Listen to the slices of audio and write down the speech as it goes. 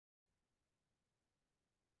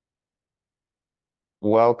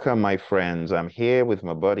Welcome, my friends. I'm here with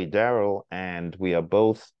my buddy Darrell, and we are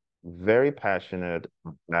both very passionate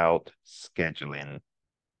about scheduling.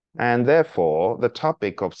 And therefore, the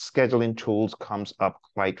topic of scheduling tools comes up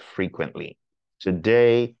quite frequently.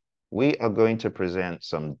 Today, we are going to present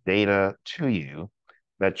some data to you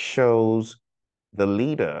that shows the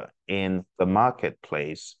leader in the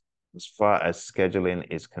marketplace as far as scheduling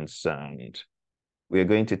is concerned. We are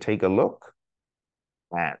going to take a look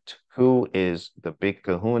at who is the big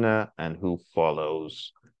kahuna and who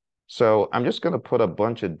follows. So I'm just going to put a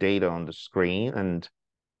bunch of data on the screen, and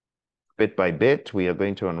bit by bit, we are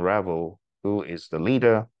going to unravel who is the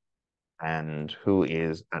leader and who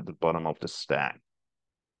is at the bottom of the stack.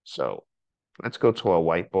 So let's go to our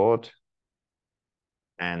whiteboard,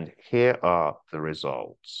 and here are the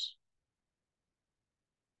results.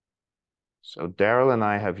 So Darrell and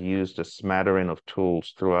I have used a smattering of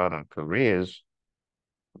tools throughout our careers,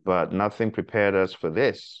 but nothing prepared us for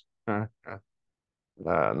this.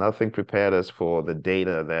 Nothing prepared us for the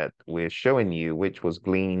data that we're showing you, which was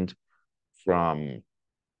gleaned from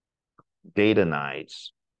data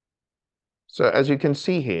nights. So as you can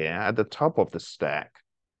see here at the top of the stack,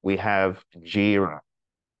 we have Jira.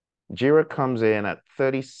 Jira comes in at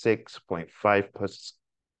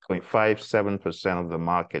 36.57% of the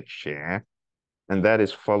market share, and that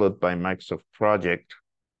is followed by Microsoft Project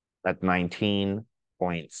at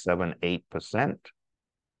 19.78%.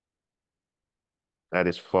 That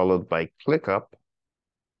is followed by Clickup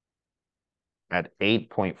at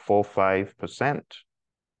 8.45%,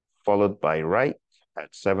 followed by Wrike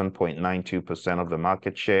at 7.92% of the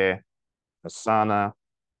market share, Asana,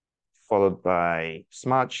 followed by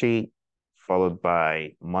Smartsheet, followed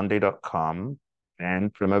by Monday.com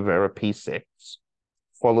and Primavera P6,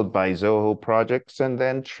 followed by Zoho Projects, and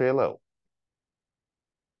then Trello.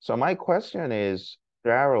 So my question is,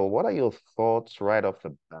 Darrell, what are your thoughts right off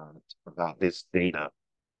the bat about this data?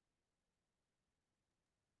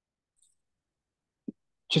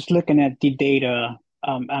 Just looking at the data,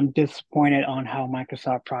 I'm disappointed on how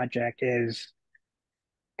Microsoft Project is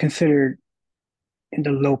considered in the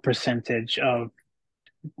low percentage of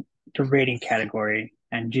the rating category,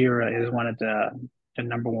 and Jira is one of the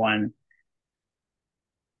number one.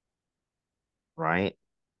 Right?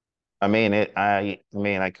 I mean, I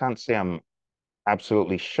can't say I'm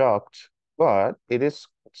absolutely shocked, but it is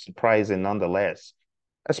surprising nonetheless,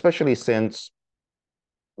 especially since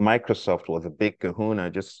Microsoft was a big kahuna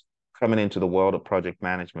just coming into the world of project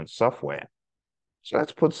management software. So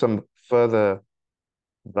let's put some further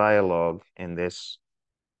dialogue in this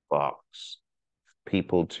box,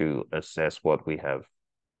 people to assess what we have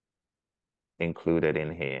included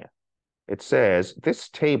in here. It says this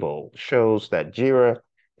table shows that Jira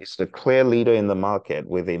is the clear leader in the market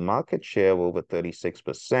with a market share of over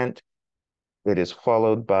 36%. It is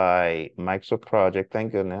followed by Microsoft Project.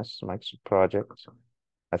 Thank goodness, Microsoft Project.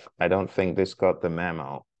 I don't think this got the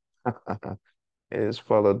memo. It is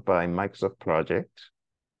followed by Microsoft Project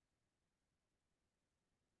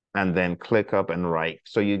and then Clickup and Wrike.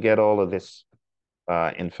 So you get all of this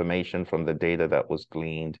information from the data that was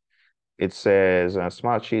gleaned. It says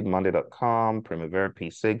Smartsheet, Monday.com, Primavera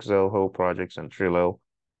P6, Zoho Projects, and Trello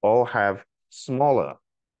all have smaller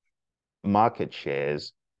market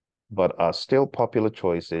shares, but are still popular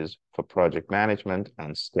choices for project management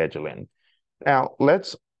and scheduling. Now,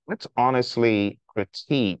 let's honestly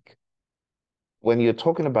critique when you're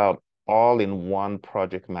talking about all-in-one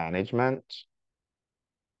project management,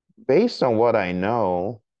 based on what I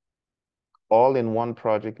know, all-in-one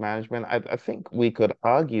project management, I think we could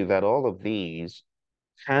argue that all of these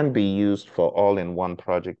can be used for all-in-one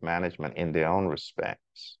project management in their own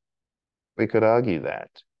respects. We could argue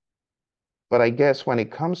that. But I guess when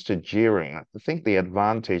it comes to Jira, I think the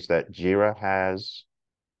advantage that Jira has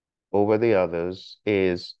over the others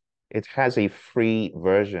is it has a free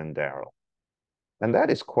version, Darrell. And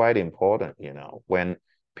that is quite important, when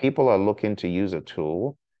people are looking to use a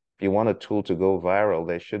tool, if you want a tool to go viral,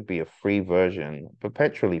 there should be a free version,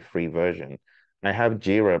 perpetually free version. I have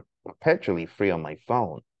Jira perpetually free on my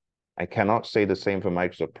phone. I cannot say the same for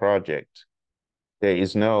Microsoft Project. There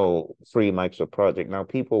is no free Microsoft Project. Now,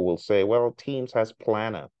 people will say, well, Teams has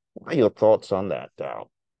Planner. What are your thoughts on that,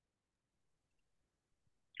 Darrell?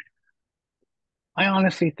 I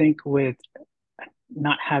honestly think with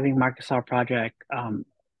not having Microsoft Project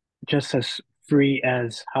just as free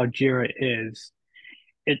as how Jira is,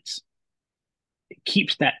 it's it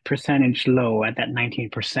keeps that percentage low at that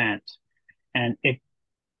 19%, and it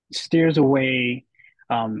steers away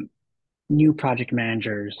um, new project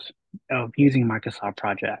managers of using Microsoft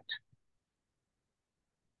Project.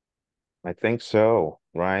 I think so,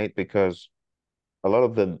 right? Because a lot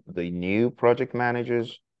of the new project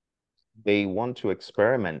managers, they want to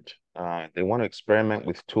experiment. They want to experiment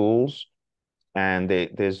with tools, and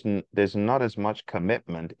there's not as much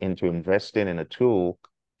commitment into investing in a tool,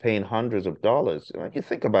 paying hundreds of dollars. When you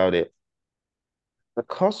think about it, the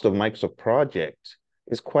cost of Microsoft Project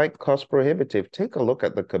is quite cost prohibitive. Take a look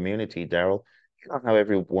at the community, Darrell. You know how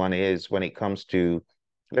everyone is when it comes to,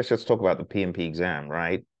 let's just talk about the PMP exam,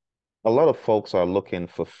 right? A lot of folks are looking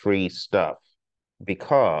for free stuff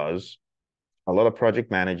because a lot of project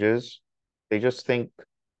managers, they just think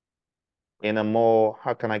in a more,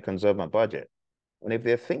 how can I conserve my budget? And if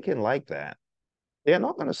they're thinking like that, they're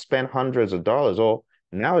not going to spend hundreds of dollars. Or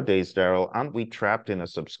nowadays, Darrell, aren't we trapped in a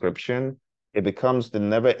subscription? It becomes the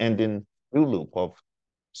never-ending loop of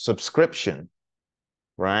subscription,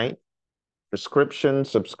 right?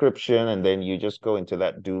 Subscription, and then you just go into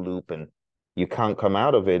that do loop and you can't come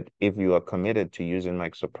out of it if you are committed to using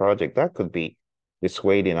Microsoft Project. That could be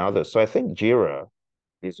dissuading others. So I think Jira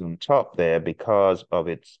is on top there because of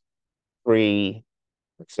its free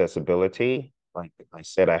accessibility. Like I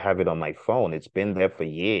said, I have it on my phone. It's been there for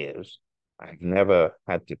years. I've never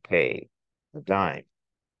had to pay a dime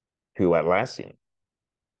to Atlassian.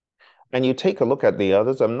 And you take a look at the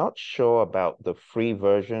others. I'm not sure about the free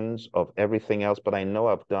versions of everything else, but I know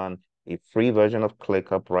I've done a free version of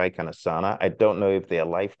ClickUp, Wrike, and Asana. I don't know if they're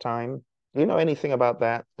lifetime. Do you know anything about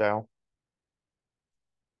that, Dal?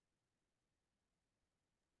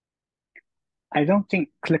 I don't think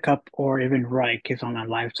ClickUp or even Wrike is on a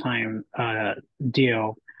lifetime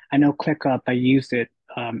deal. I know ClickUp, I used it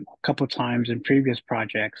a couple times in previous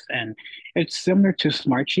projects, and it's similar to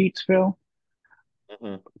Smartsheets, Phil.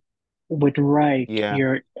 Mhm. With Wrike, Yeah.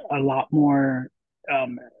 you're a lot more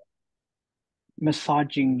um,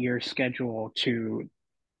 massaging your schedule to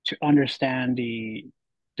understand the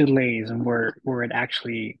delays and where it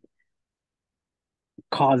actually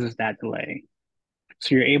causes that delay.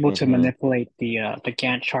 So you're able to Hmm. manipulate the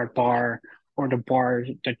Gantt chart bar or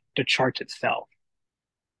the chart itself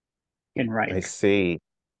in I Wrike. see.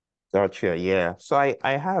 Gotcha. Yeah. So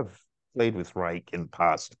I have played with Wrike in the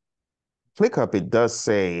past. ClickUp, it does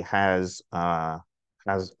say has a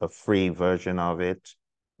free version of it,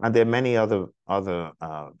 and there are many other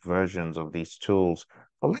versions of these tools.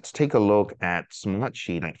 But let's take a look at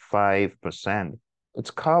Smartsheet at 5%. It's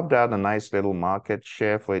carved out a nice little market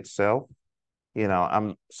share for itself. You know,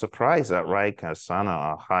 I'm surprised that Wrike and Asana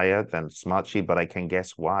are higher than Smartsheet, but I can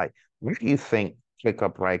guess why. Where do you think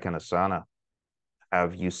ClickUp, Wrike, and Asana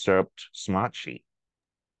have usurped Smartsheet?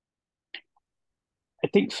 I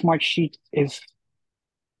think Smartsheet is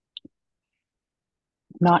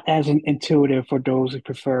not as intuitive for those who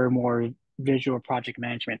prefer more visual project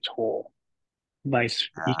management tool. But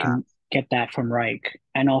you can get that from Wrike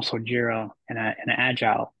and also Jira and an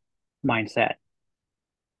Agile mindset.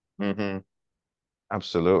 Mm-hmm.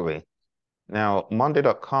 Absolutely. Now,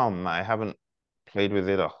 Monday.com, I haven't played with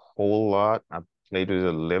it a whole lot. I've played with it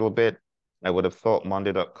a little bit. I would have thought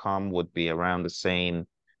Monday.com would be around the same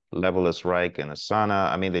level as Wrike and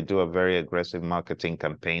Asana. I mean, they do a very aggressive marketing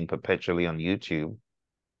campaign perpetually on YouTube,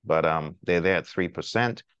 but they're there at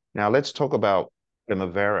 3%. Now, let's talk about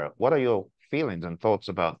Primavera. What are your feelings and thoughts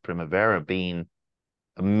about Primavera being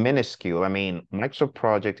minuscule? I mean, Microsoft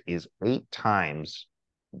Project is 8 times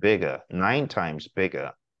bigger, 9 times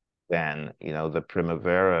bigger than, the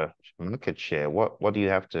Primavera market share. What do you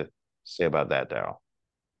have to say about that, Darrell?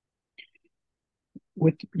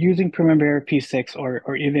 With using Primavera P6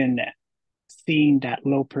 or even seeing that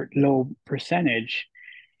low percentage,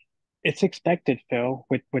 it's expected, Phil,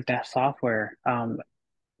 with that software.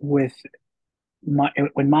 With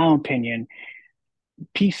in my opinion,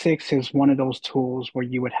 P6 is one of those tools where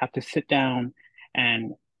you would have to sit down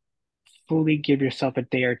and fully give yourself a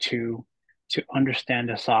day or two to understand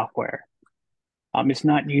the software. It's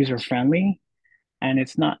not user friendly and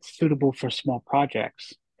it's not suitable for small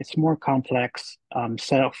projects. It's more complex,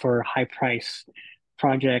 set up for high price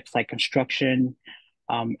projects like construction.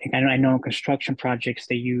 And I know in construction projects,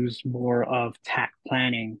 they use more of TAC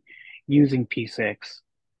planning using P6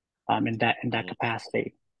 in that Mhm.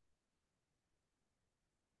 capacity.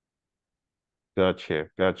 Got you,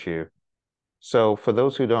 got you. So for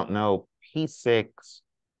those who don't know, P6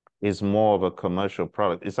 is more of a commercial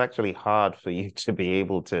product. It's actually hard for you to be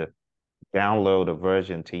able to download a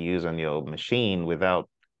version to use on your machine without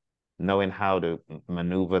knowing how to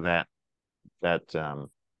maneuver that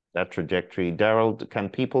that trajectory. Darrell, can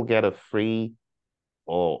people get a free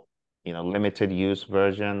or limited use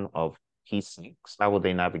version of P6? How would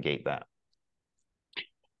they navigate that?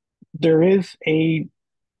 There is I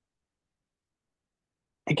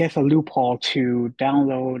guess, a loophole to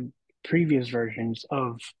download. previous versions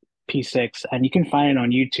of P6, and you can find it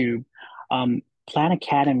on YouTube. Plan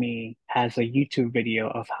Academy has a YouTube video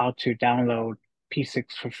of how to download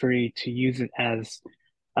P6 for free to use it as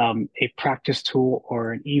a practice tool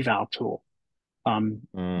or an eval tool um,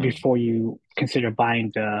 Mm, before you consider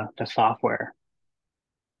buying the software.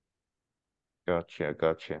 gotcha,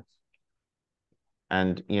 gotcha.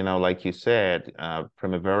 And, like you said,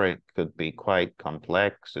 Primavera could be quite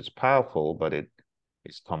complex. It's powerful, but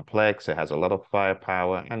it's complex. It has a lot of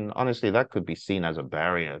firepower. And honestly, that could be seen as a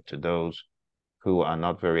barrier to those who are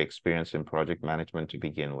not very experienced in project management to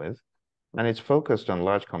begin with. And it's focused on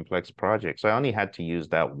large, complex projects. I only had to use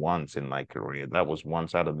that once in my career. That was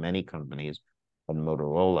once out of many companies on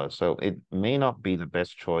Motorola. So it may not be the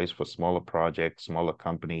best choice for smaller projects, smaller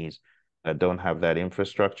companies that don't have that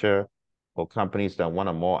infrastructure, or companies that want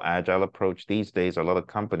a more agile approach. These days, a lot of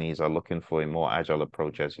companies are looking for a more agile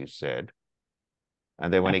approach, as you said.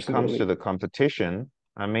 And then when it comes to Absolutely. the competition,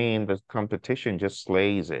 I mean, the competition just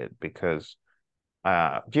slays it because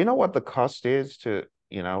do you know what the cost is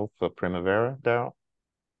for Primavera, Darrell,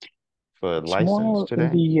 for It's license more in today?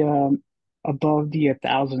 the above the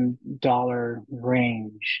 $1,000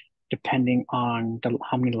 range, depending on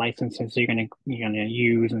how many licenses you're gonna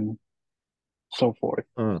use and so forth.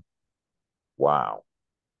 Mm, wow.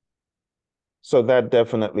 So that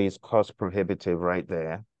definitely is cost prohibitive right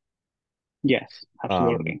there. Yes,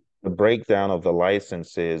 absolutely. The breakdown of the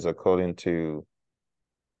licenses, according to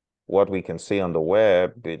what we can see on the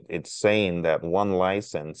web, it's saying that one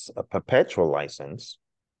license, a perpetual license,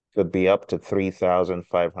 could be up to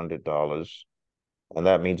 $3,500. And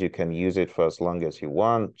that means you can use it for as long as you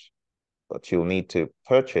want, but you'll need to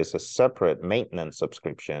purchase a separate maintenance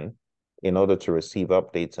subscription in order to receive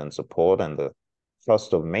updates and support. And the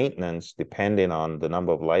cost of maintenance, depending on the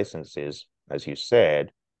number of licenses, as you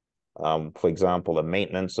said, for example, a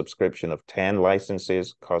maintenance subscription of 10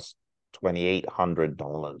 licenses costs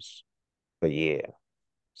 $2,800 a year.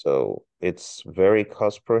 So it's very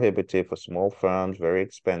cost prohibitive for small firms, very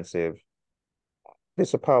expensive.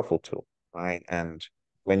 It's a powerful tool, right? And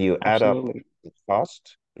when you add up Absolutely. the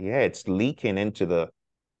cost, yeah, it's leaking into the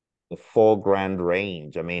 4 grand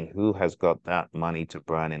range. I mean, who has got that money to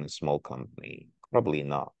burn in a small company? Probably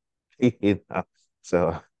not. You know?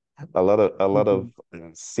 So a lot of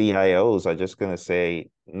Mhm. CIOs are just going to say,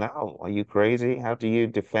 "No, are you crazy? How do you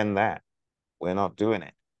defend that? We're not doing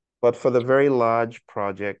it." But for the very large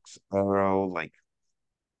projects, like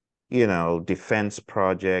defense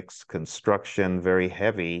projects, construction, very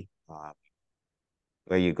heavy,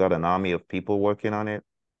 where you got an army of people working on it,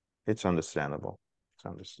 it's understandable. It's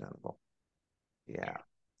understandable. Yeah.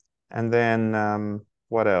 And then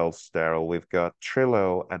what else, Darrell? We've got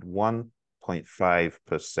Trello at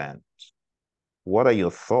 1.5%. What are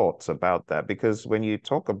your thoughts about that? Because when you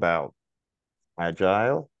talk about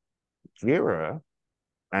Agile, Jira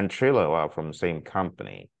and Trello are from the same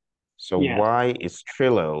company. So Yes, why is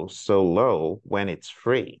Trello so low when it's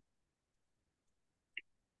free?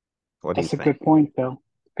 What do you that's a think? good point, though.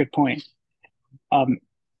 Good point. Um,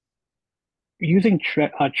 Using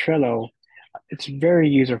Trello, it's very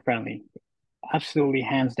user friendly. Absolutely,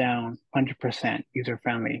 hands down, 100% user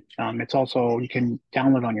friendly. It's also you can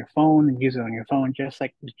download on your phone and use it on your phone, just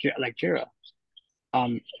like Jira.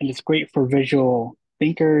 And it's great for visual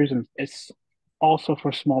thinkers, and it's also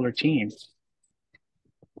for smaller teams.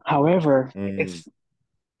 However, Mm, it's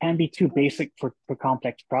can be too basic for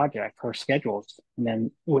complex projects or schedules. And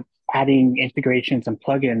then with adding integrations and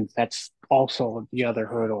plugins, that's also the other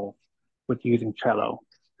hurdle with using Trello.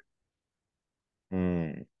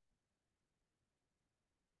 mm.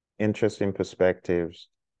 Interesting perspectives.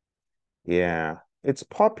 Yeah, it's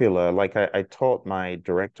popular. Like I taught my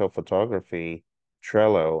director of photography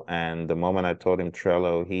Trello, and the moment I taught him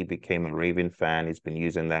Trello, he became a raving fan. He's been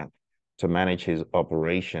using that to manage his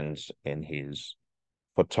operations in his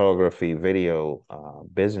photography video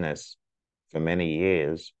business for many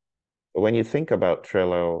years. But when you think about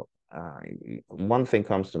Trello, one thing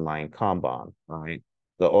comes to mind, Kanban, right?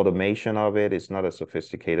 The automation of it is not as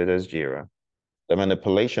sophisticated as Jira. The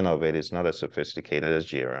manipulation of it is not as sophisticated as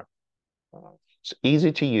Jira. It's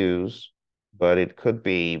easy to use, but it could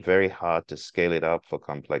be very hard to scale it up for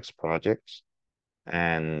complex projects.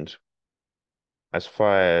 And as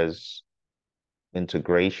far as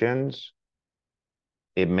integrations,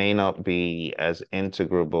 it may not be as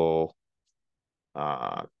integrable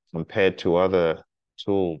uh, compared to other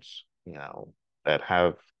tools, that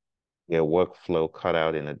have their workflow cut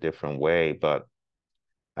out in a different way. But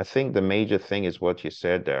I think the major thing is what you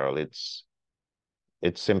said, Darrell. Its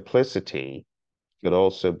simplicity could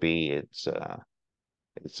also be its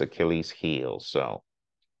Achilles heel. So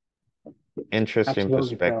Interesting Absolutely,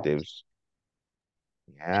 Phil. perspectives.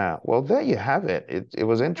 Yeah, well, there you have it. It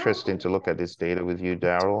was interesting to look at this data with you,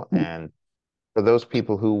 Darrell. And for those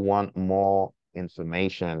people who want more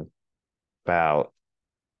information about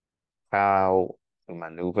how to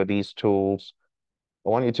maneuver these tools, I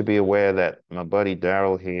want you to be aware that my buddy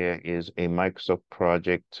Darrell here is a Microsoft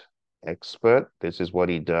project expert. This is what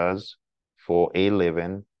he does for a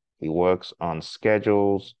living. He works on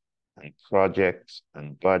schedules and projects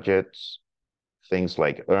and budgets, things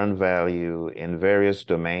like earn value in various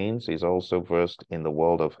domains. He's also versed in the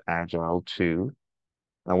world of Agile too.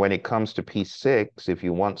 And when it comes to P6, if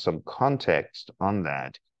you want some context on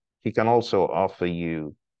that, he can also offer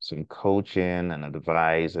you some coaching and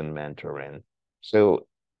advice and mentoring. So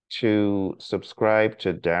to subscribe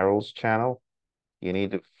to Darrell's channel, you need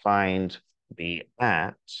to find the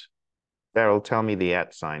at. Darrell, tell me the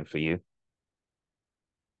at sign for you.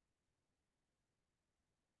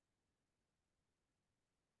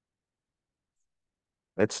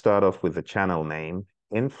 Let's start off with the channel name.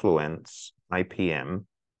 Influence IPM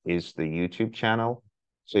is the YouTube channel.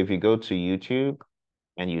 So if you go to YouTube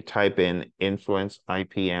and you type in Influence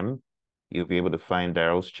IPM, you'll be able to find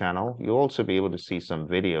Darrell's channel. You'll also be able to see some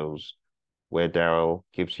videos where Darrell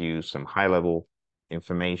gives you some high-level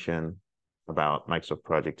information about Microsoft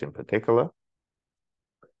Project in particular.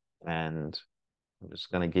 And I'm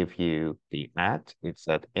just going to give you the at. It's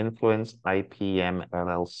at Influence IPM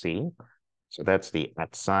LLC. So that's the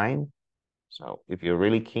at sign. So if you're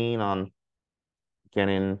really keen on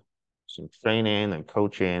getting some training and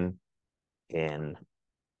coaching in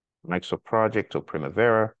Microsoft Project or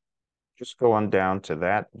Primavera, just go on down to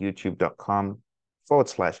that,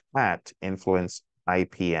 youtube.com/at influence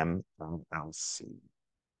IPM LLC.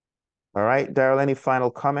 All right, Darrell, any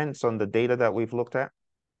final comments on the data that we've looked at?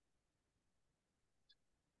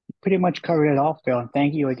 Pretty much covered it all, Phil. And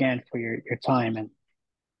thank you again for your time. And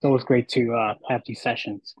it's always great to have these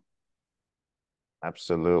sessions.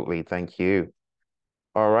 Absolutely. Thank you.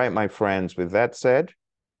 All right, my friends, with that said,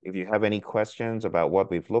 if you have any questions about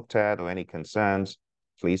what we've looked at or any concerns,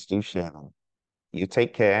 please do share them. You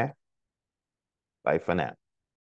take care. Bye for now.